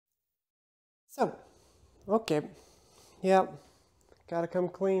So, okay, yep, gotta come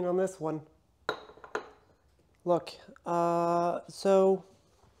clean on this one. Look, yeah,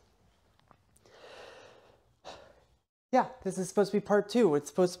 this is supposed to be part 2. It's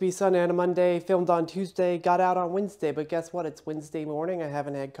supposed to be Sunday and a Monday, filmed on Tuesday, got out on Wednesday, but guess what? It's Wednesday morning. I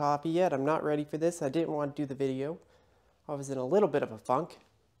haven't had coffee yet. I'm not ready for this. I didn't want to do the video. I was in a little bit of a funk.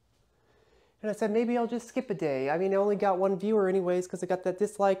 And I said, maybe I'll just skip a day. I mean, I only got 1 viewer anyways because I got that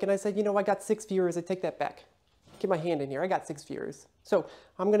dislike. And I said, you know, I got 6 viewers. I take that back. Get my hand in here. I got 6 viewers. So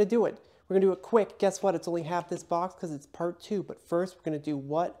I'm going to do it. We're going to do it quick. Guess what? It's only half this box because it's part 2. But first, we're going to do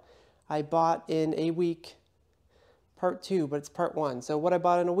what I bought in a week. Part 2, but it's part 1. So what I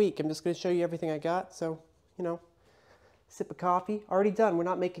bought in a week. I'm just going to show you everything I got. So, you know, sip of coffee. Already done. We're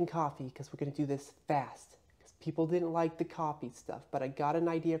not making coffee because we're going to do this fast. Because people didn't like the coffee stuff. But I got an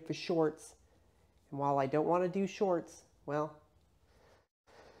idea for shorts. And while I don't want to do shorts, well,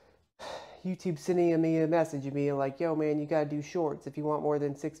 YouTube's sending me a message of me like, yo, man, you got to do shorts if you want more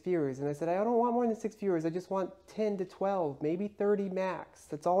than 6 viewers. And I said, I don't want more than 6 viewers. I just want 10 to 12, maybe 30 max.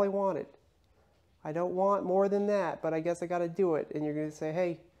 That's all I wanted. I don't want more than that, but I guess I got to do it. And you're going to say,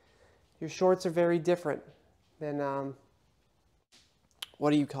 hey, your shorts are very different than, what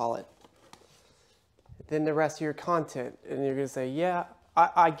do you call it? Than the rest of your content. And you're going to say, yeah,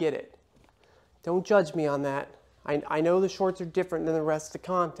 I get it. Don't judge me on that. I know the shorts are different than the rest of the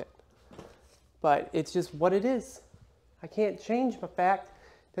content, but it's just what it is. I can't change the fact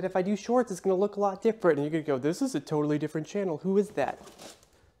that if I do shorts, it's going to look a lot different. And you're going to go, this is a totally different channel. Who is that?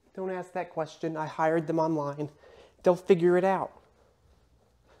 Don't ask that question. I hired them online. They'll figure it out.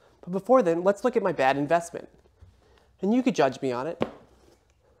 But before then, let's look at my bad investment. And you could judge me on it.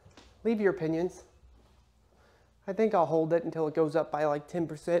 Leave your opinions. I think I'll hold it until it goes up by like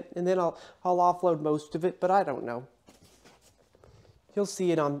 10%, and then I'll offload most of it, but I don't know. You'll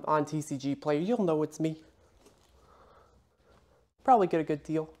see it on TCG Player. You'll know it's me. Probably get a good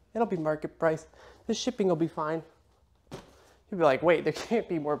deal. It'll be market price. The shipping will be fine. You'll be like, wait, there can't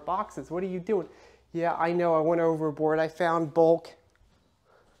be more boxes. What are you doing? Yeah, I know. I went overboard. I found bulk.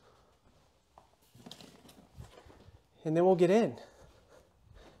 And then we'll get in.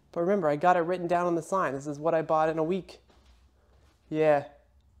 But remember, I got it written down on the sign. This is what I bought in a week. Yeah,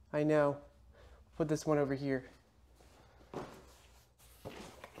 I know. Put this one over here.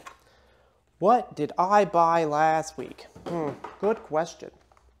 What did I buy last week? Good question.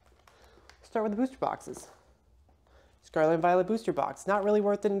 Start with the booster boxes. Scarlet and Violet booster box. Not really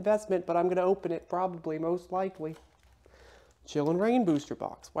worth an investment, but I'm going to open it probably, most likely. Chill and Rain booster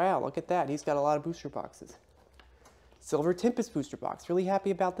box. Wow, look at that. He's got a lot of booster boxes. Silver Tempest booster box. Really happy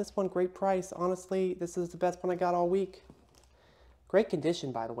about this one. Great price. Honestly, this is the best one I got all week. Great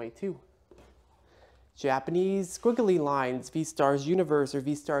condition, by the way, too. Japanese squiggly lines. V-Stars Universe or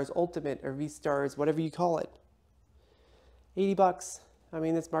V-Stars Ultimate or V-Stars whatever you call it. 80 bucks. I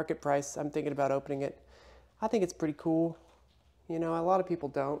mean, it's market price. I'm thinking about opening it. I think it's pretty cool. You know, a lot of people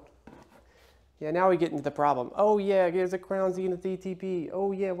don't. Yeah, now we get into the problem. Oh, yeah, here's a Crown Zenith ETB.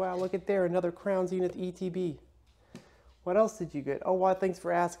 Oh, yeah, wow, look at there. Another Crown Zenith ETB. What else did you get? Oh, wow, thanks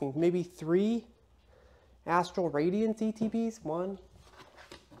for asking. Maybe 3 Astral Radiance ETBs? 1,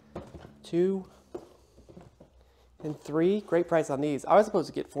 2, and 3. Great price on these. I was supposed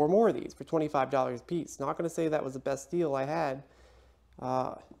to get 4 more of these for $25 a piece. Not going to say that was the best deal I had.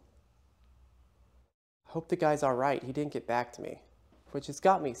 Hope the guy's all right. He didn't get back to me, which has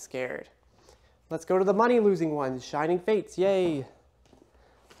got me scared. Let's go to the money-losing ones. Shining Fates. Yay.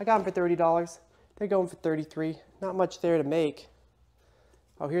 I got them for $30. They're going for $33. Not much there to make.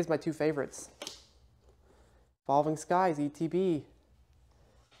 Oh, here's my 2 favorites. Evolving Skies, ETB.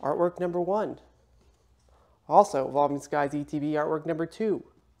 Artwork number 1. Also, Evolving Skies, ETB, artwork number 2.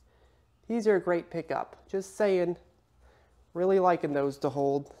 These are a great pickup. Just saying. Really liking those to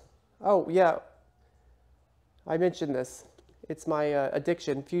hold. Oh, yeah. I mentioned this. It's my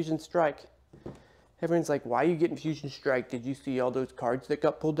addiction, Fusion Strike. Everyone's like, why are you getting Fusion Strike? Did you see all those cards that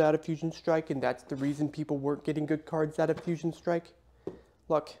got pulled out of Fusion Strike and that's the reason people weren't getting good cards out of Fusion Strike?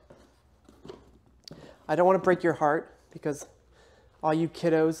 Look, I don't want to break your heart because all you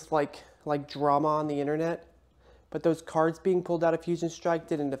kiddos like drama on the internet, but those cards being pulled out of Fusion Strike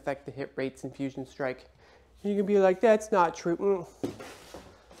didn't affect the hit rates in Fusion Strike. And you can be like, that's not true.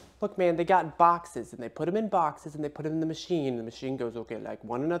 Look, man, they got boxes, and they put them in boxes, and they put them in the machine. The machine goes, okay, like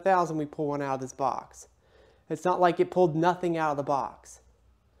 1 in 1,000, we pull one out of this box. It's not like it pulled nothing out of the box.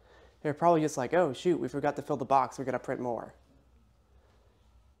 They're probably just like, oh, shoot, we forgot to fill the box. We're going to print more.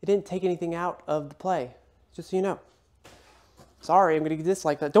 It didn't take anything out of the play, just so you know. Sorry, I'm going to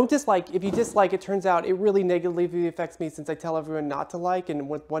dislike that. Don't dislike. If you dislike, it turns out it really negatively affects me since I tell everyone not to like, and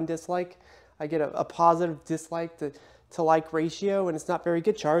with 1 dislike, I get a positive dislike to like ratio, and it's not very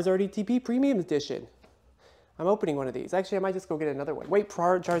good. Charizard ETB Premium Edition. I'm opening one of these. Actually, I might just go get another one. Wait,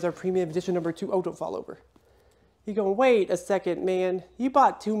 Charizard Premium Edition number 2. Oh, don't fall over. You're going, wait a second, man. You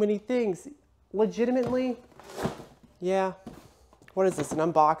bought too many things. Legitimately? Yeah. What is this, an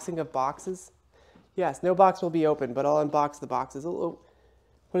unboxing of boxes? Yes, no box will be open, but I'll unbox the boxes. Oh,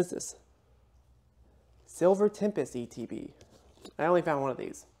 what is this? Silver Tempest ETB. I only found one of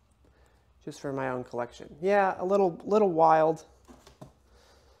these, just for my own collection. Yeah, a little wild.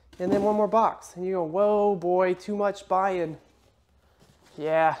 And then one more box, and you go, whoa, boy, too much buying.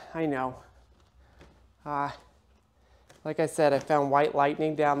 Yeah, I know. Like I said, I found White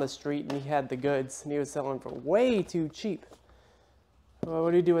Lightning down the street, and he had the goods, and he was selling for way too cheap. Well,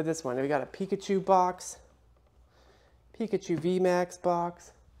 what do you do with this one? We got a Pikachu box, Pikachu VMAX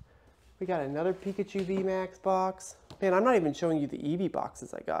box. We got another Pikachu VMAX box. Man, I'm not even showing you the Eevee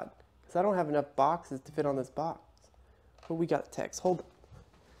boxes I got, because I don't have enough boxes to fit on this box. But we got a text. Hold on.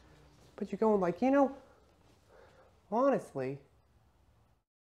 But you're going like, you know, honestly,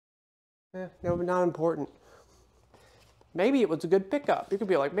 no, not important. Maybe it was a good pickup. You could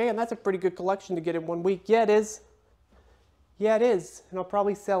be like, man, that's a pretty good collection to get in 1 week. Yeah, it is. Yeah, it is. And I'll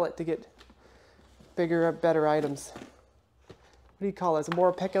probably sell it to get bigger, better items. What do you call this? A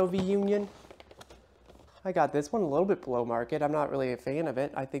more Pecco V Union? I got this one a little bit below market. I'm not really a fan of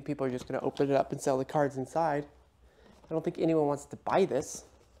it. I think people are just going to open it up and sell the cards inside. I don't think anyone wants to buy this.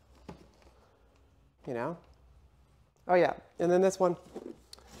 You know? Oh yeah, and then this one.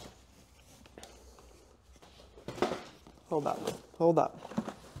 Hold up, hold up.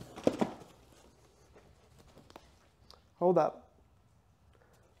 Hold up.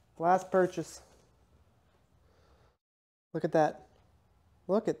 Last purchase. Look at that.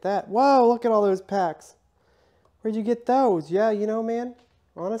 Look at that. Whoa, look at all those packs. Where'd you get those? Yeah, you know, man,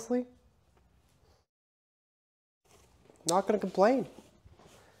 honestly, not gonna complain.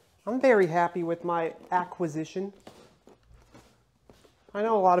 I'm very happy with my acquisition. I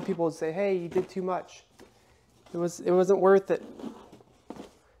know a lot of people would say, hey, you did too much. It wasn't worth it.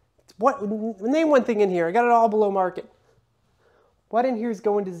 What, name one thing in here. I got it all below market. What in here is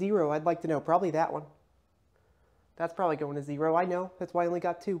going to zero? I'd like to know. Probably that one. That's probably going to zero. I know. That's why I only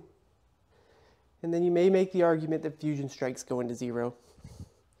got 2. And then you may make the argument that Fusion Strike's going to zero.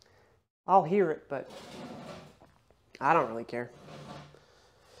 I'll hear it, but I don't really care.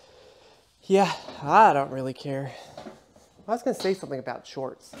 Yeah, I don't really care. I was going to say something about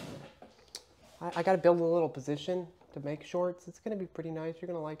shorts. I got to build a little position to make shorts. It's going to be pretty nice. You're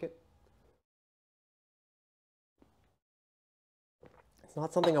going to like it. It's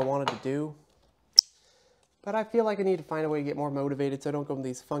not something I wanted to do, but I feel like I need to find a way to get more motivated so I don't go in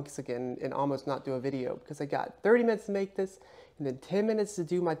these funks again and almost not do a video, because I got 30 minutes to make this and then 10 minutes to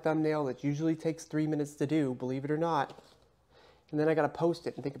do my thumbnail that usually takes 3 minutes to do, believe it or not. And then I got to post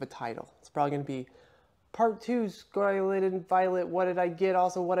it and think of a title. It's probably going to be Part 2, Scarlet and Violet, what did I get?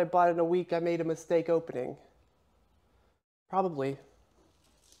 Also, what I bought in a week I made a mistake opening. Probably.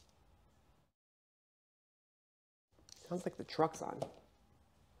 Sounds like the truck's on.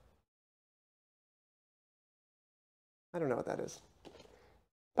 I don't know what that is.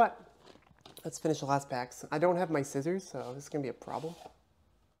 But let's finish the last packs. I don't have my scissors, so this is going to be a problem.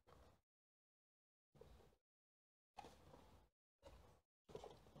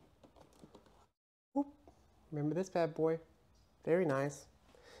 Oop. Remember this bad boy. Very nice.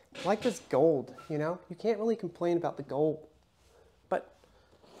 I like this gold, you know? You can't really complain about the gold. But,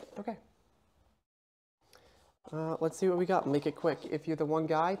 okay. Let's see what we got. Make it quick. If you're the one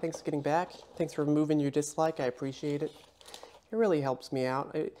guy, thanks for getting back. Thanks for removing your dislike. I appreciate it. It really helps me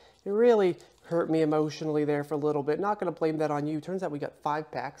out. It really hurt me emotionally there for a little bit. Not going to blame that on you. Turns out we got 5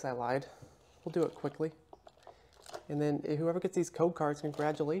 packs. I lied. We'll do it quickly. And then whoever gets these code cards,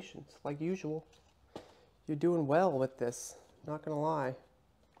 congratulations. Like usual. You're doing well with this. Not going to lie.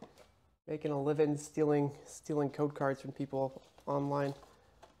 Making a living stealing code cards from people online.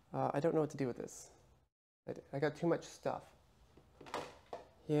 I don't know what to do with this. I got too much stuff.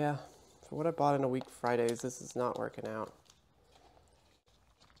 Yeah, for what I bought in a week Fridays, this is not working out.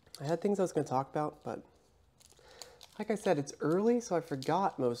 I had things I was going to talk about, but like I said, it's early, so I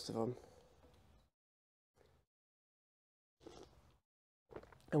forgot most of them.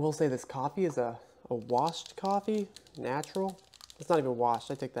 I will say this coffee is a washed coffee, natural. It's not even washed,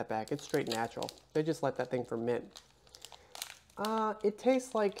 I take that back. It's straight natural. They just let that thing ferment. It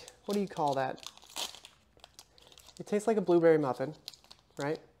tastes like, what do you call that? It tastes like a blueberry muffin,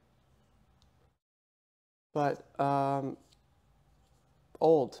 right? But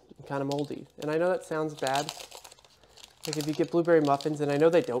old, kind of moldy. And I know that sounds bad, Like if you get blueberry muffins, and I know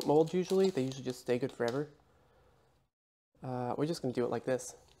they don't mold usually, they usually just stay good forever. We're just gonna do it like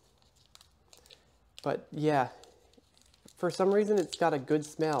this. But yeah, for some reason it's got a good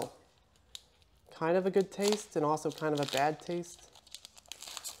smell. Kind of a good taste and also kind of a bad taste.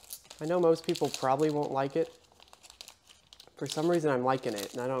 I know most people probably won't like it. For some reason I'm liking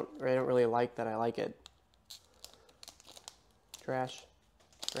it, and I don't really like that I like it. Trash.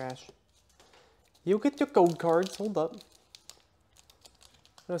 Trash. You get your code cards, hold up.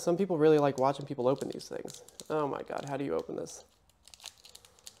 I know some people really like watching people open these things. Oh my god, how do you open this?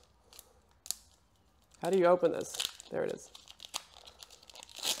 How do you open this? There it is.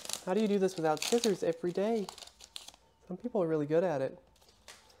 How do you do this without scissors every day? Some people are really good at it.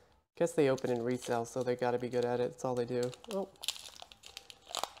 Guess they open and resell, so they gotta be good at it. That's all they do. Oh.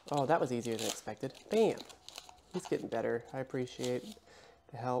 Oh, that was easier than expected. Bam. He's getting better. I appreciate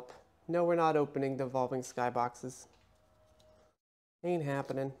the help. No, we're not opening the evolving skyboxes. Ain't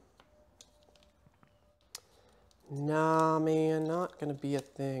happening. Nah, man, not gonna be a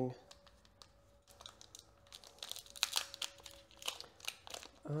thing.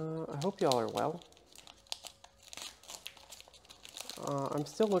 I hope y'all are well. I'm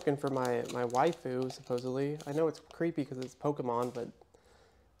still looking for my waifu, supposedly. I know it's creepy because it's Pokemon, but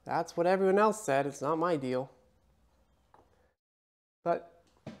that's what everyone else said. It's not my deal. But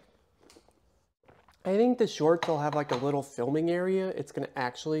I think the shorts will have like a little filming area. It's going to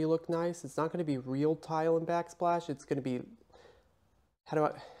actually look nice. It's not going to be real tile and backsplash. It's going to be, how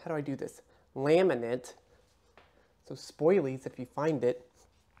do I do this? Laminate. So spoilies if you find it.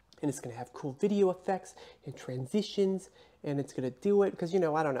 And it's going to have cool video effects and transitions. And it's going to do it because, you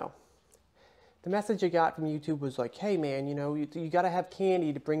know, I don't know. The message I got from YouTube was like, hey man, you know, you got to have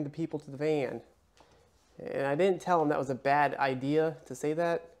candy to bring the people to the van. And I didn't tell them that was a bad idea to say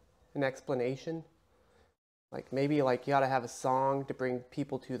that. An explanation. Like maybe like you got to have a song to bring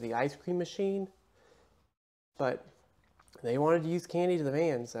people to the ice cream machine. But they wanted to use candy to the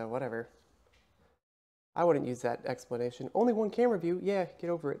van, so whatever. I wouldn't use that explanation. Only one camera view? Yeah,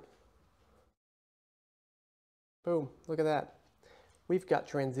 get over it. Boom, look at that. We've got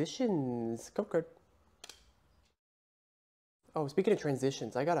transitions. Come card. Oh, speaking of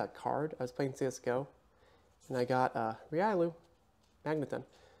transitions, I got a card. I was playing CSGO. And I got Rialu, Magneton.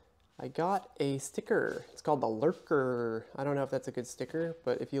 I got a sticker. It's called the Lurker. I don't know if that's a good sticker,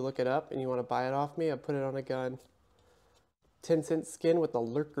 but if you look it up and you want to buy it off me, I put it on a gun. 10-cent skin with the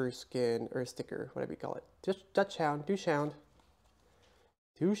Lurker skin, or sticker, whatever you call it. Just Dutch Hound, Douche Hound.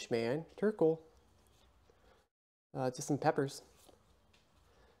 Douche man, Turkle. Just some peppers.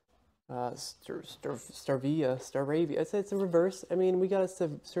 Staravia. It's a reverse. I mean, we got a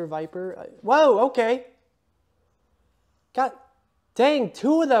Surviper. Whoa, okay. Got, dang,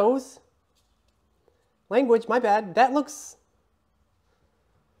 2 of those. Language, my bad. That looks...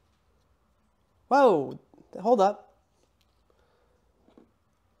 Whoa, hold up.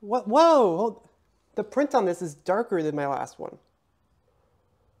 What? Whoa, hold... The print on this is darker than my last one.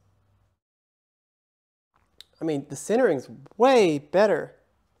 I mean, the centering's way better.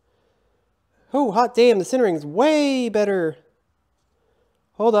 Oh, hot damn, the centering's way better.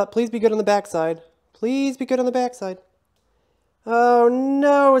 Hold up, please be good on the backside. Please be good on the backside. Oh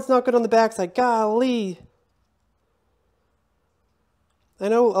no, it's not good on the backside. Golly. I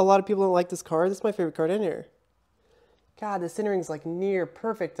know a lot of people don't like this card. This is my favorite card in here. God, the centering's like near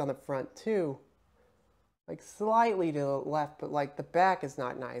perfect on the front too. Like slightly to the left, but like the back is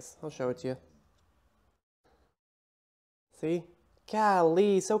not nice. I'll show it to you. See?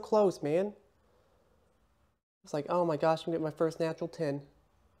 Golly, so close, man. It's like, oh my gosh, I'm getting my first natural 10.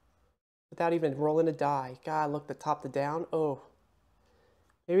 Without even rolling a die. God, look, the top to down. Oh.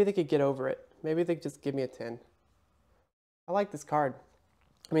 Maybe they could get over it. Maybe they could just give me a 10. I like this card.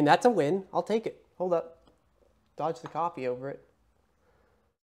 I mean, that's a win. I'll take it. Hold up. Dodge the coffee over it.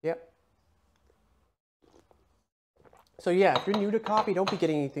 Yep. So yeah, if you're new to coffee, don't be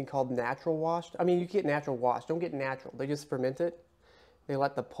getting anything called natural washed. I mean, you get natural washed. Don't get natural. They just ferment it. They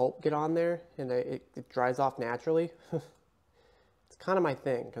let the pulp get on there, and it dries off naturally. It's kind of my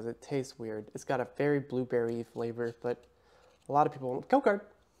thing, because it tastes weird. It's got a very blueberry flavor, but a lot of people won't. Code card.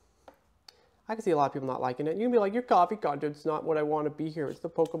 I can see a lot of people not liking it. You can be like, your coffee content's not what I want to be here. It's the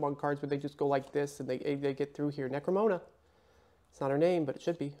Pokemon cards where they just go like this, and they get through here. Necromona. It's not her name, but it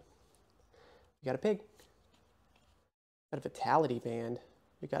should be. We got a pig. Got a Vitality Band.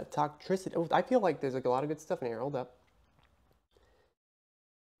 We got Toxtricity. Oh, I feel like there's like a lot of good stuff in here. Hold up.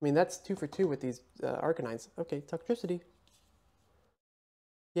 I mean, that's 2 for 2 with these Arcanines. Okay, Toxtricity.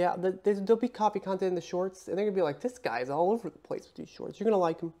 Yeah, there'll be copy content in the shorts, and they're going to be like, this guy's all over the place with these shorts. You're going to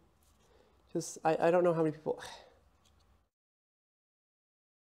like them. Just, I don't know how many people...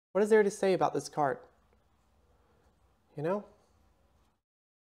 What is there to say about this card? You know?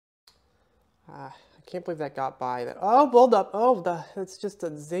 I can't believe that got by. That. Oh, hold up. Oh, that's just a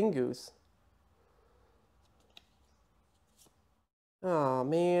Zingoose. Oh,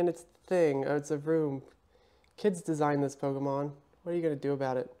 man, it's the thing. Oh, it's a room. Kids designed this Pokemon. What are you going to do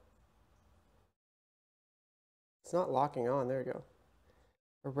about it? It's not locking on. There you go.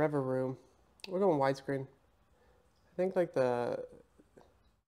 A Rever room. We're going widescreen. I think like the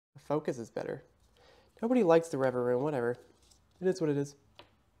focus is better. Nobody likes the Rever room. Whatever. It is what it is.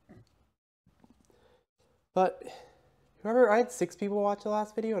 But I had 6 people watch the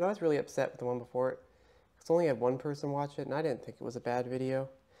last video, and I was really upset with the one before it. Because I only had 1 person watch it, and I didn't think it was a bad video.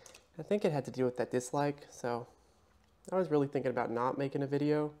 I think it had to do with that dislike, so I was really thinking about not making a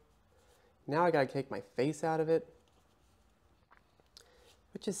video. Now I gotta take my face out of it.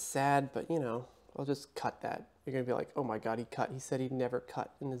 Which is sad, but you know, I'll just cut that. You're gonna be like, oh my god, he cut. He said he'd never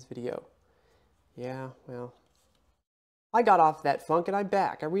cut in this video. Yeah, well. I got off that funk and I'm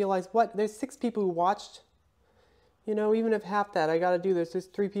back. I realized, what? There's 6 people who watched. You know, even if half that I gotta do this, there's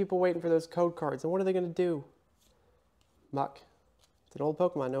 3 people waiting for those code cards. And what are they gonna do? Muck. It's an old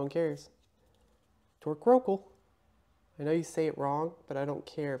Pokemon, no one cares. Torkoal. I know you say it wrong, but I don't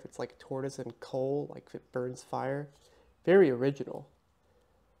care if it's like tortoise and coal, like if it burns fire. Very original.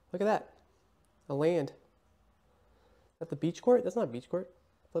 Look at that. A land. Is that the beach court? That's not a beach court.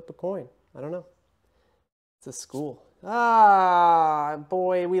 Flip a coin. I don't know. It's a school. Ah,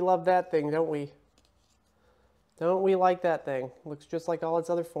 boy, we love that thing, don't we? Don't we like that thing? Looks just like all its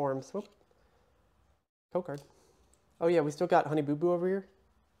other forms. Oh. Code card. Oh yeah, we still got Honey Boo Boo over here.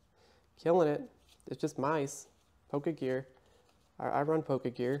 Killing it. It's just mice. Pokegear. I run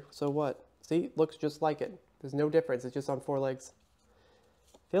Pokegear, so what? See, looks just like it. There's no difference, it's just on 4 legs.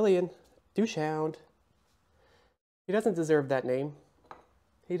 Fillion. Douchehound. He doesn't deserve that name.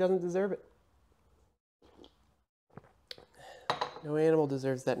 He doesn't deserve it. No animal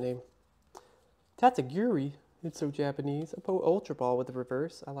deserves that name. Tatsugiri. It's so Japanese. A Ultra Ball with the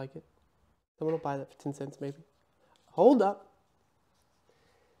reverse. I like it. Someone will buy that for 10 cents maybe. Hold up.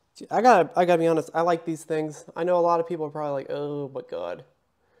 I gotta be honest. I like these things. I know a lot of people are probably like, oh my god.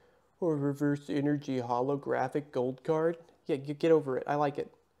 Or reverse energy holographic gold card. Yeah, you get over it. I like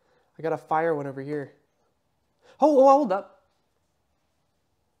it. I got a fire one over here. Hold up.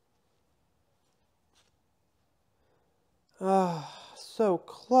 Ah, so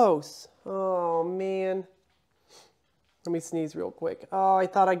close. Oh man. Let me sneeze real quick. Oh, I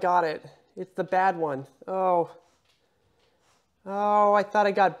thought I got it. It's the bad one. Oh. Oh, I thought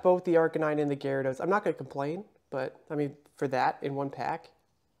I got both the Arcanine and the Gyarados. I'm not going to complain, but, I mean, for that in one pack,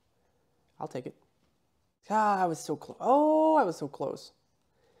 I'll take it. Ah, I was so close. Oh, I was so close.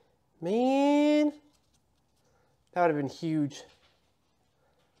 Man. That would have been huge.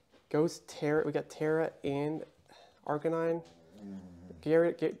 Ghost, Terra. We got Terra and Arcanine.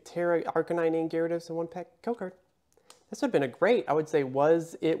 Terra, Arcanine, and Gyarados in one pack. Code card. This would have been a great, I would say,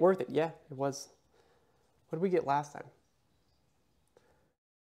 was it worth it? Yeah, it was. What did we get last time?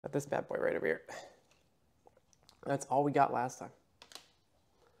 Got this bad boy right over here. That's all we got last time.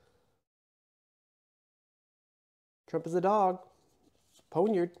 Trump is a dog.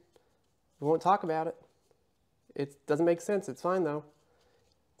 Poniard. We won't talk about it. It doesn't make sense. It's fine, though.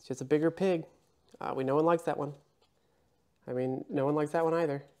 It's just a bigger pig. No one likes that one. I mean, no one likes that one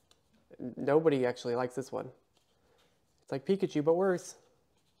either. Nobody actually likes this one. It's like Pikachu, but worse.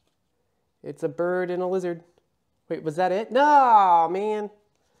 It's a bird and a lizard. Wait, was that it? No, man.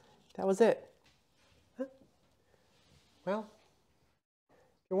 That was it. Huh? Well,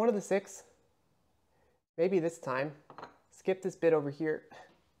 if you're one of the 6, maybe this time, skip this bit over here.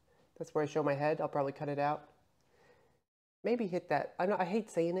 That's where I show my head. I'll probably cut it out. Maybe hit that. I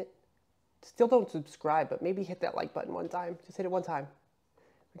hate saying it. Still don't subscribe, but maybe hit that like button one time. Just hit it one time.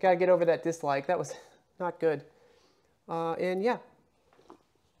 We gotta get over that dislike. That was not good. And yeah.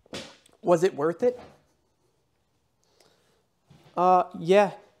 Was it worth it?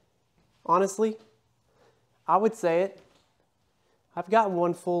 Yeah. Honestly, I would say it. I've gotten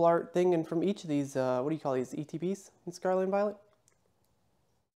one full art thing and from each of these, what do you call these, ETBs in Scarlet and Violet?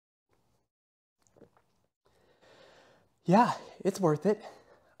 Yeah, it's worth it.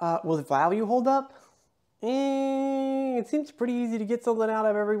 Will the value hold up? It seems pretty easy to get something out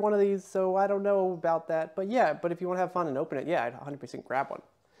of every one of these, so I don't know about that. But yeah, but if you want to have fun and open it, yeah, I'd 100% grab one.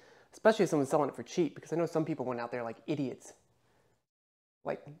 Especially if someone's selling it for cheap, because I know some people went out there like idiots.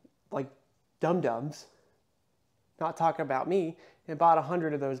 Like dum-dums, not talking about me, and bought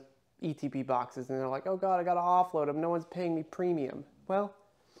 100 of those ETB boxes, and they're like, oh god, I gotta offload them, no one's paying me premium. Well,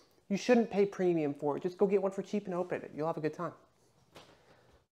 you shouldn't pay premium for it. Just go get one for cheap and open it. You'll have a good time.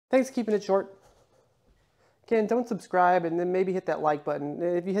 Thanks for keeping it short. Again, don't subscribe and then maybe hit that like button.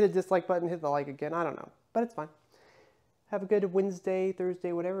 If you hit a dislike button, hit the like again. I don't know, but it's fine. Have a good Wednesday,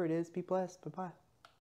 Thursday, whatever it is. Be blessed. Bye-bye.